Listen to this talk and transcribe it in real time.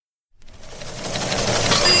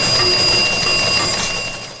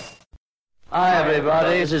Hi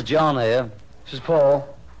everybody, this is John here. This is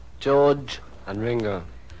Paul, George. and Ringo.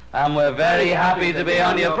 And we're very happy to be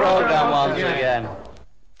on your program once again.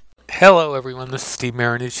 Hello everyone, this is Steve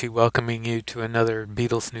Marinucci welcoming you to another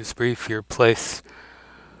Beatles News Brief, your place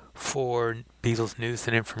for Beatles news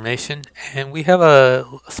and information. And we have a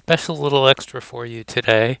special little extra for you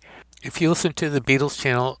today. If you listen to the Beatles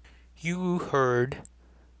channel, you heard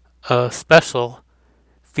a special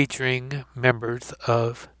featuring members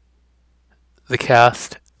of the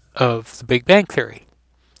cast of The Big Bang Theory.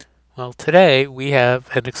 Well, today we have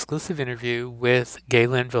an exclusive interview with Gay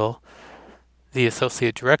Linville, the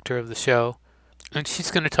associate director of the show, and she's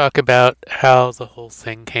going to talk about how the whole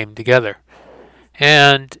thing came together.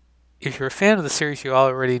 And if you're a fan of the series, you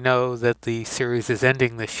already know that the series is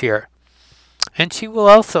ending this year. And she will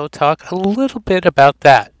also talk a little bit about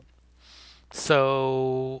that.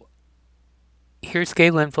 So here's Gay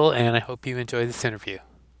Linville, and I hope you enjoy this interview.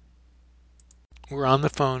 We're on the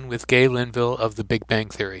phone with Gay Linville of The Big Bang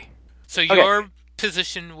Theory. So your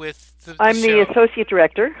position with the I'm show? the associate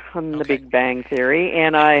director on The Big Bang Theory,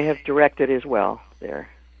 and I have directed as well there.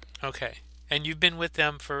 Okay. And you've been with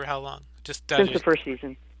them for how long? Just Since the first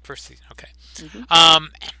season. First season, okay. Mm-hmm.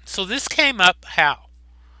 So this came up how?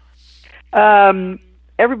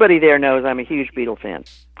 Everybody there knows I'm a huge Beatles fan.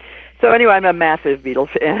 So anyway, I'm a massive Beatles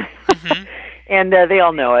fan. Mm-hmm. And they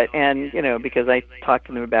all know it, and, because I talk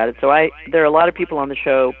to them about it. So there are a lot of people on the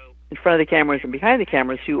show in front of the cameras and behind the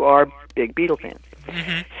cameras who are big Beatles fans.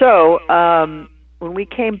 Mm-hmm. So when we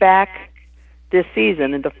came back this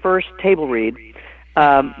season in the first table read,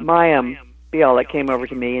 Mayim Bialik came over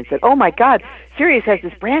to me and said, "Oh my God, Sirius has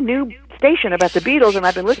this brand new station about the Beatles, and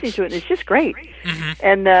I've been listening to it, and it's just great." Mm-hmm.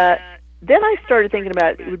 And then I started thinking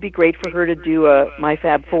about it would be great for her to do My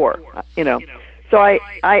Fab Four, So I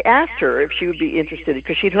asked her if she would be interested,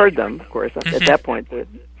 because she'd heard them, of course, at that point, the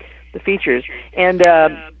features. And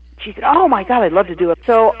she said, "Oh, my God, I'd love to do it."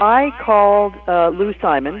 So I called Lou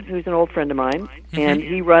Simon, who's an old friend of mine, and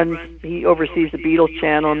he oversees the Beatles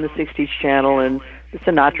channel and the 60s channel and the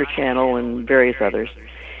Sinatra channel and various others,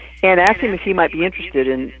 and asked him if he might be interested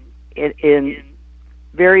in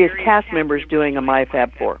various cast members doing a My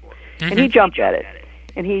Fab Four. And he jumped at it.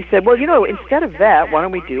 And he said, "Well, instead of that, why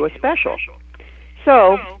don't we do a special?"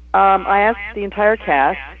 So I asked the entire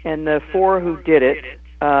cast, and the four who did it,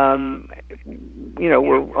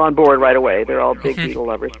 were on board right away. They're all big Beatle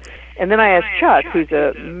lovers. And then I asked Chuck, who's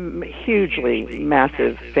a hugely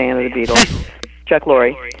massive fan of the Beatles, Chuck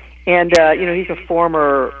Lorre, and he's a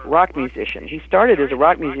former rock musician. He started as a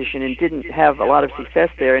rock musician and didn't have a lot of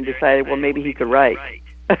success there, and decided, well, maybe he could write.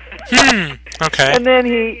 Okay. And then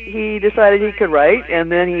he decided he could write,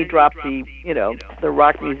 and then he dropped the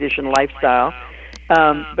rock musician lifestyle.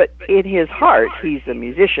 But in his heart, he's a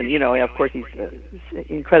musician. Of course, he's an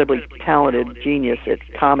incredibly talented genius at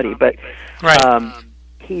comedy, but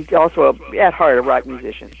he's also, at heart, a rock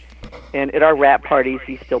musician. And at our rap parties,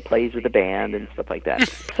 he still plays with the band and stuff like that.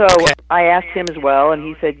 So I asked him as well, and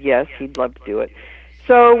he said yes, he'd love to do it.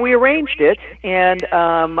 So we arranged it, and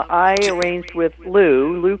I arranged with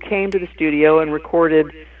Lou. Lou came to the studio and recorded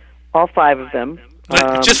all five of them.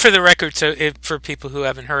 Just for the record, so for people who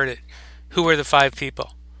haven't heard it, who were the five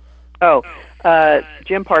people?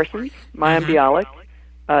 Jim Parsons, Mayim Bialik,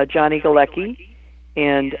 Johnny Galecki,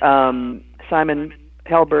 and Simon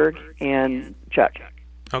Helberg, and Chuck.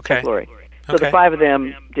 Okay. Chuck Lorre. So the five of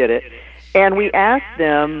them did it. And we asked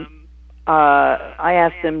them, I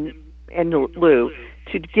asked them and Lou,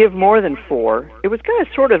 to give more than four. It was going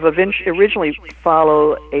to sort of originally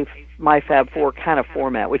follow a My Fab Four kind of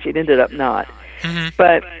format, which it ended up not. Mm-hmm.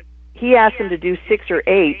 But he asked them to do 6 or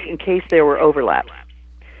 8 in case there were overlaps.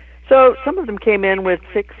 So some of them came in with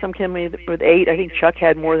 6, some came in with 8. I think Chuck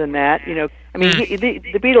had more than that. The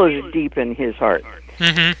Beatles are deep in his heart.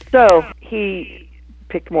 Mm-hmm. So he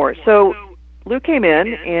picked more. So Lou came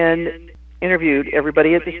in and interviewed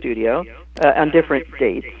everybody at the studio on different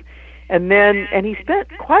dates. And he spent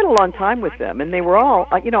quite a long time with them, and they were all,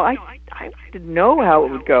 I didn't know how it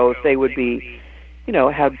would go, if they would be,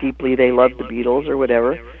 how deeply they loved the Beatles or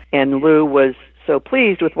whatever. And Lou was so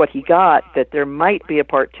pleased with what he got that there might be a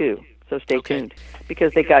part 2. So stay tuned,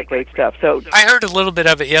 because they got great stuff. So I heard a little bit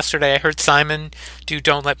of it yesterday. I heard Simon do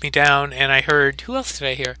 "Don't Let Me Down," and I heard, who else did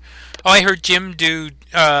I hear? Oh, I heard Jim do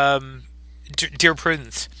 "Dear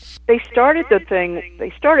Prudence." They started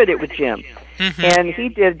it with Jim. Mm-hmm. And he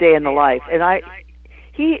did Day in the Life. And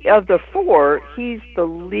of the four, he's the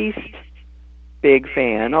least big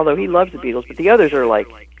fan, although he loves the Beatles, but the others are like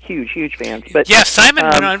huge fans. But yeah,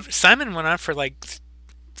 Simon went on for like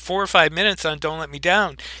 4 or 5 minutes on "Don't Let Me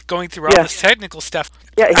Down," going through all this technical stuff.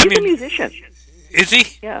 Yeah, he's a musician. Is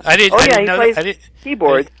he? Yeah. I didn't. Oh I yeah, didn't he know plays that.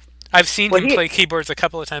 keyboards. I've seen Well, him he- play keyboards a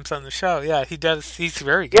couple of times on the show. Yeah, he does. He's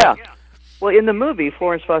very good. Yeah. Well, in the movie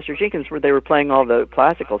Florence Foster Jenkins, where they were playing all the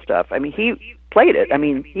classical stuff, I mean, he played it. I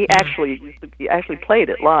mean, he actually played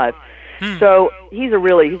it live. So he's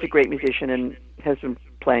a great musician and has been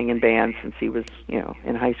playing in bands since he was,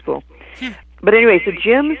 in high school. But anyway, so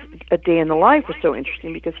Jim's A Day in the Life was so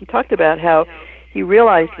interesting because he talked about how he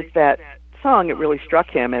realized that song, it really struck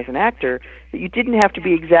him as an actor that you didn't have to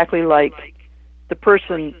be exactly like the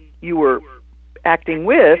person you were acting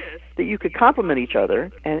with, that you could complement each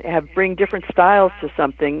other and bring different styles to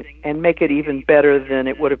something and make it even better than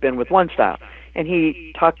it would have been with one style. And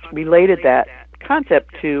he related that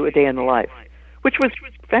concept to A Day in the Life, which was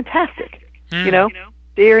fantastic. To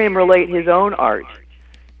hear him relate his own art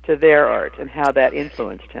to their art and how that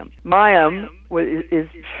influenced him. Mayim is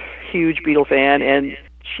a huge Beatle fan, and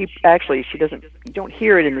she doesn't, you don't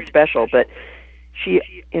hear it in the special, but she,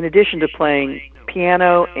 in addition to playing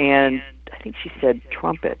piano and I think she said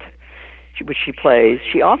trumpet, which she plays,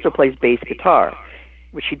 she also plays bass guitar,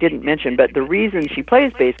 which she didn't mention, but the reason she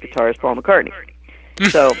plays bass guitar is Paul McCartney.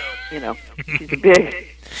 So, she's a big,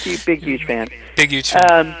 huge fan. Big huge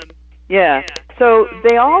fan. Yeah. So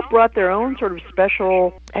they all brought their own sort of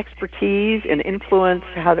special expertise and influence,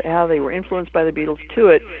 how they were influenced by the Beatles to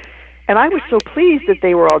it. And I was so pleased that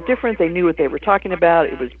they were all different. They knew what they were talking about.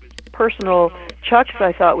 It was personal. Chuck's,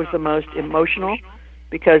 I thought, was the most emotional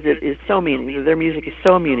because it is so meaningful. Their music is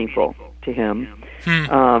so meaningful to him,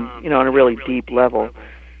 on a really deep level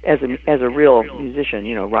as a real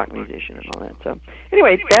musician, rock musician and all that. So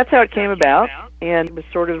anyway, that's how it came about. And it was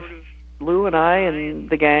sort of Lou and I and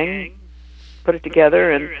the gang put it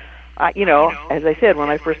together, and I, as I said,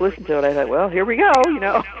 when I first listened to it, I thought, well, here we go,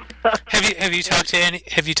 Have you talked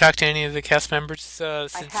to any of the cast members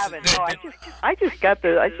since? I haven't. No, I just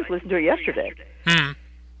listened to it yesterday.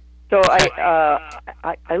 So Okay.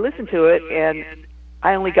 I listened to it, and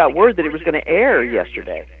I only got word that it was going to air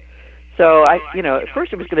yesterday. So at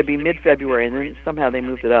first it was going to be mid-February, and then somehow they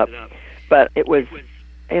moved it up. But it was,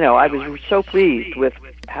 I was so pleased with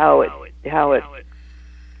how it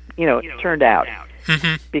turned out,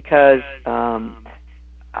 because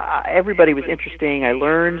everybody was interesting. I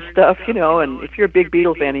learned stuff, and if you're a big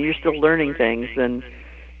Beatles fan and you're still learning things, then,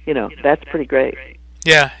 that's pretty great.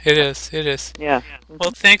 Yeah, it is. It is. Yeah.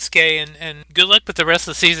 Well, thanks, Gay, and good luck with the rest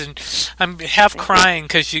of the season. I'm half crying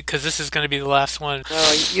because this is going to be the last one.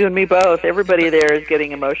 Oh, you and me both. Everybody there is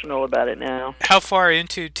getting emotional about it now. How far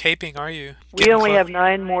into taping are you? We only have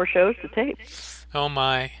 9 more shows to tape. Oh,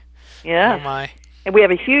 my. Yeah. Oh, my. And we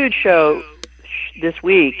have a huge show this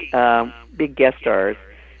week, big guest stars,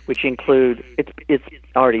 which include, it's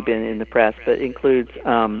already been in the press, but includes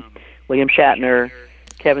William Shatner,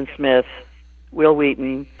 Kevin Smith, Will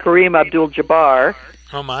Wheaton, Kareem Abdul-Jabbar,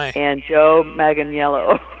 Oh, my. and Joe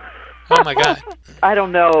Manganiello. Oh, my God. I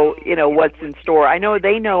don't know, what's in store. I know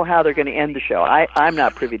they know how they're going to end the show. I'm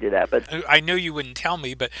not privy to that, but I know you wouldn't tell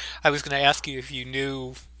me, but I was going to ask you if you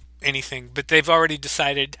knew anything. But they've already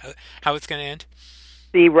decided how it's going to end?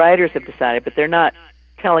 the writers have decided, but they're not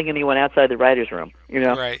telling anyone outside the writers' room.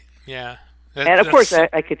 Right. Yeah. And of course,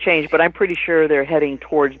 I could change, but I'm pretty sure they're heading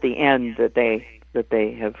towards the end that they've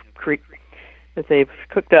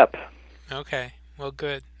cooked up. Okay. Well,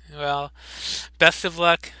 good. Well, best of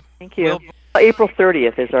luck. Thank you. April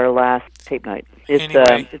 30th is our last tape night.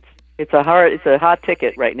 It's a hot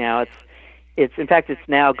ticket right now. It's in fact it's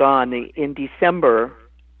now gone. In December,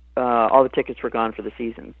 all the tickets were gone for the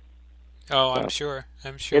season. Oh, So I'm sure.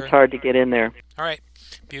 it's hard to get in there. All right.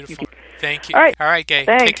 Beautiful. Thank you. All right, Gay.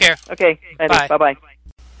 Thanks. Take care. Okay. Bye. Bye.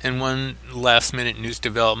 And one last-minute news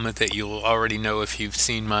development that you'll already know if you've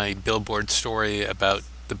seen my Billboard story about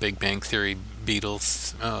the Big Bang Theory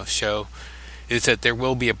Beatles show is that there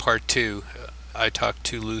will be a part 2. I talked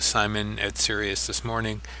to Lou Simon at Sirius this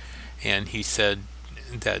morning, and he said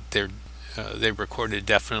that they recorded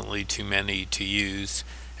definitely too many to use,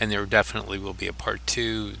 and there definitely will be a part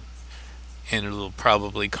 2, and it'll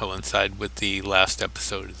probably coincide with the last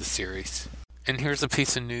episode of the series. And here's a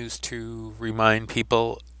piece of news to remind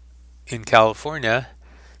people in California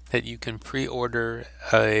that you can pre-order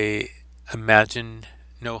a Imagine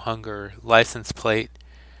No Hunger license plate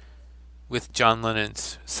with John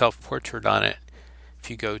Lennon's self-portrait on it if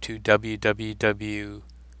you go to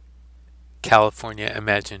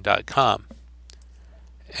www.californiaimagine.com.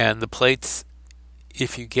 And the plates,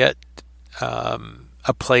 if you get a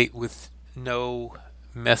plate with no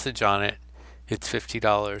message on it, it's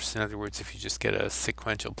 $50. In other words, if you just get a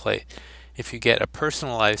sequential plate. If you get a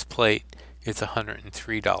personalized plate, it's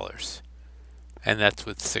 $103. And that's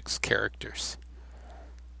with 6 characters.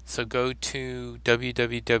 So go to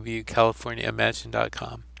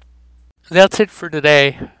www.californiaimagine.com. That's it for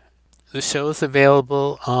today. The show is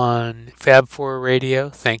available on Fab4 Radio.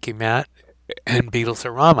 Thank you, Matt. And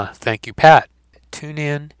Beatlesorama. Thank you, Pat.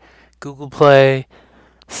 TuneIn, Google Play,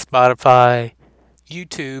 Spotify,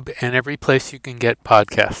 YouTube, and every place you can get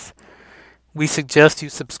podcasts. We suggest you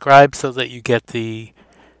subscribe so that you get the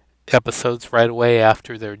episodes right away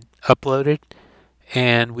after they're uploaded.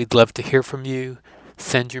 And we'd love to hear from you.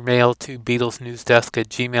 Send your mail to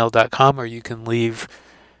BeatlesNewsDesk@gmail.com, or you can leave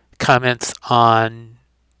comments on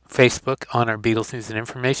Facebook on our Beatles News and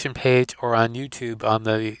Information page, or on YouTube on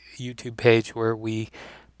the YouTube page where we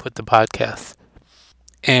put the podcast.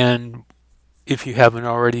 And if you haven't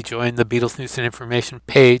already joined the Beatles News and Information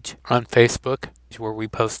page on Facebook, where we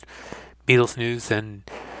post Beatles news and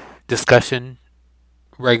discussion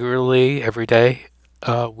regularly every day,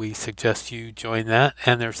 we suggest you join that.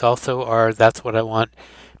 And there's also our That's What I Want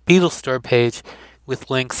Beatles store page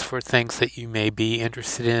with links for things that you may be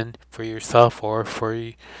interested in for yourself or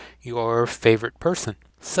for your favorite person.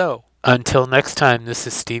 So, until next time, this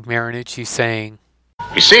is Steve Marinucci saying,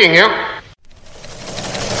 Be seeing you.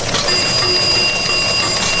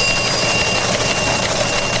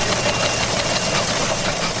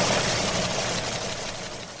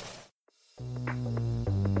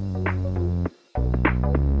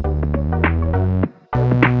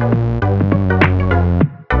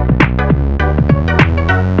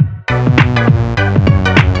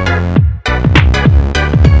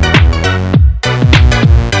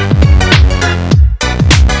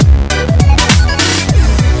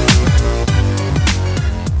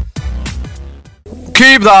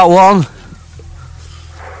 Keep that one.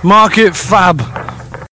 Mark it fab.